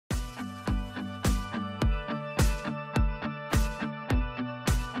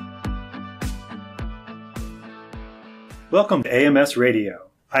Welcome to AMS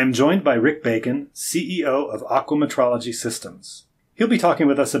Radio. I'm joined by Rick Bacon, CEO of Aqua Metrology Systems. He'll be talking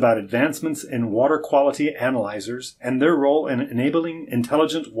with us about advancements in water quality analyzers and their role in enabling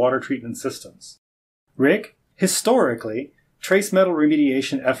intelligent water treatment systems. Rick, historically, trace metal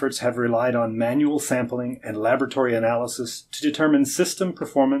remediation efforts have relied on manual sampling and laboratory analysis to determine system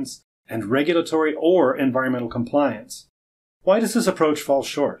performance and regulatory or environmental compliance. Why does this approach fall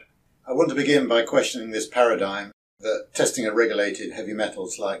short? I want to begin by questioning this paradigm that testing of regulated heavy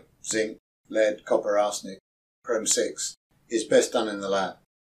metals like zinc, lead, copper, arsenic, chrome-6 is best done in the lab.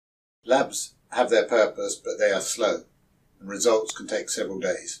 Labs have their purpose, but they are slow, and results can take several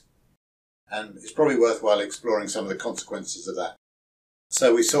days. And it's probably worthwhile exploring some of the consequences of that.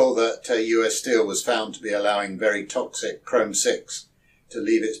 So we saw that US Steel was found to be allowing very toxic chrome-6 to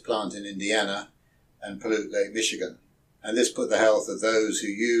leave its plant in Indiana and pollute Lake Michigan. And this put the health of those who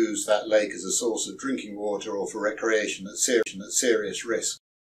use that lake as a source of drinking water or for recreation at serious risk.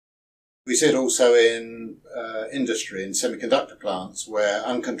 We see it also in industry, in semiconductor plants, where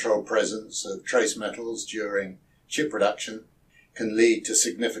uncontrolled presence of trace metals during chip production can lead to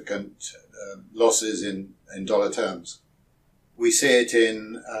significant losses in dollar terms. We see it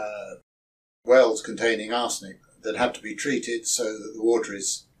in wells containing arsenic that have to be treated so that the water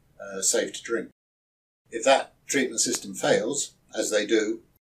is safe to drink. If that treatment system fails, as they do,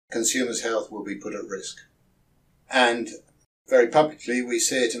 consumers' health will be put at risk. And very publicly, we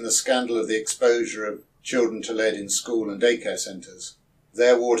see it in the scandal of the exposure of children to lead in school and daycare centres.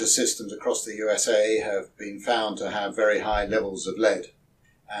 Their water systems across the USA have been found to have very high levels of lead,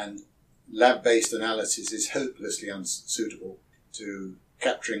 and lab-based analysis is hopelessly unsuitable to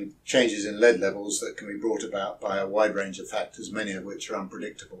capturing changes in lead levels that can be brought about by a wide range of factors, many of which are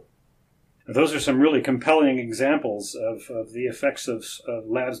unpredictable. Those are some really compelling examples of the effects of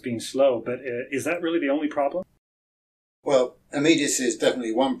labs being slow, but is that really the only problem? Well, immediacy is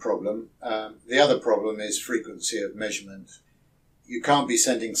definitely one problem. The other problem is frequency of measurement. You can't be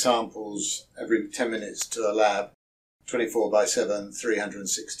sending samples every 10 minutes to a lab, 24/7,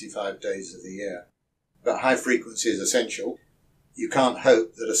 365 days of the year. But high frequency is essential. You can't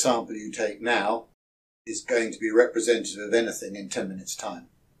hope that a sample you take now is going to be representative of anything in 10 minutes' time.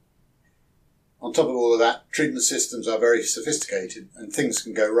 On top of all of that, treatment systems are very sophisticated and things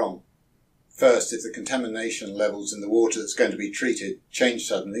can go wrong. First, if the contamination levels in the water that's going to be treated change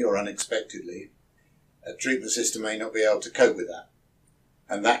suddenly or unexpectedly, a treatment system may not be able to cope with that.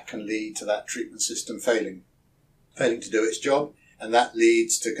 And that can lead to that treatment system failing to do its job, and that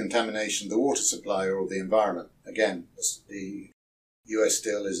leads to contamination of the water supply or the environment. Again, the US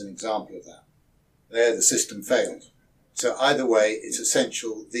Steel is an example of that. There, the system failed. So either way, it's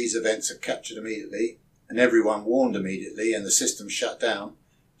essential these events are captured immediately and everyone warned immediately and the system shut down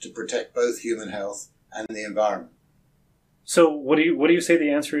to protect both human health and the environment. So what do you say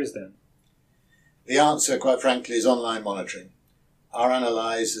the answer is then? The answer, quite frankly, is online monitoring. Our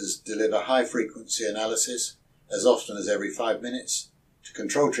analyzers deliver high-frequency analysis as often as every 5 minutes to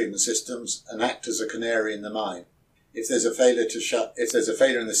control treatment systems and act as a canary in the mine. If there's a failure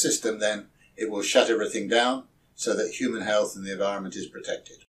in the system, then it will shut everything down so that human health and the environment is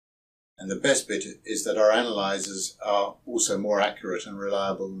protected. And the best bit is that our analyzers are also more accurate and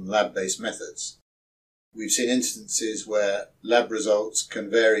reliable than lab-based methods. We've seen instances where lab results can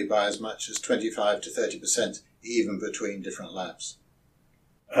vary by as much as 25 to 30%, even between different labs.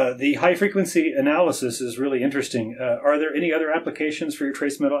 The high-frequency analysis is really interesting. Are there any other applications for your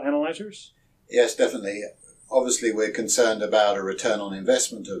trace metal analyzers? Yes, definitely. Obviously, we're concerned about a return on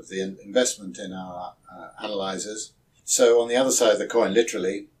investment of the investment in our analyzers. So on the other side of the coin,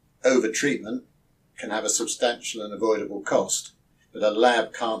 literally, over-treatment can have a substantial and avoidable cost, but a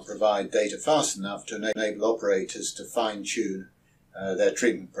lab can't provide data fast enough to enable operators to fine-tune their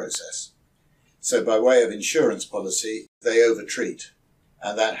treatment process. So by way of insurance policy, they over-treat,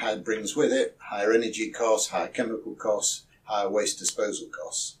 and that brings with it higher energy costs, higher chemical costs, higher waste disposal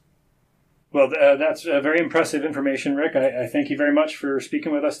costs. Well, that's very impressive information, Rick. I thank you very much for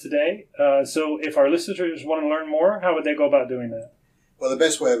speaking with us today. So if our listeners want to learn more, how would they go about doing that? Well, the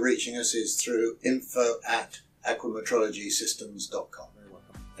best way of reaching us is through info@aquametrologysystems.com.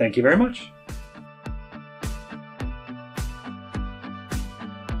 Thank you very much.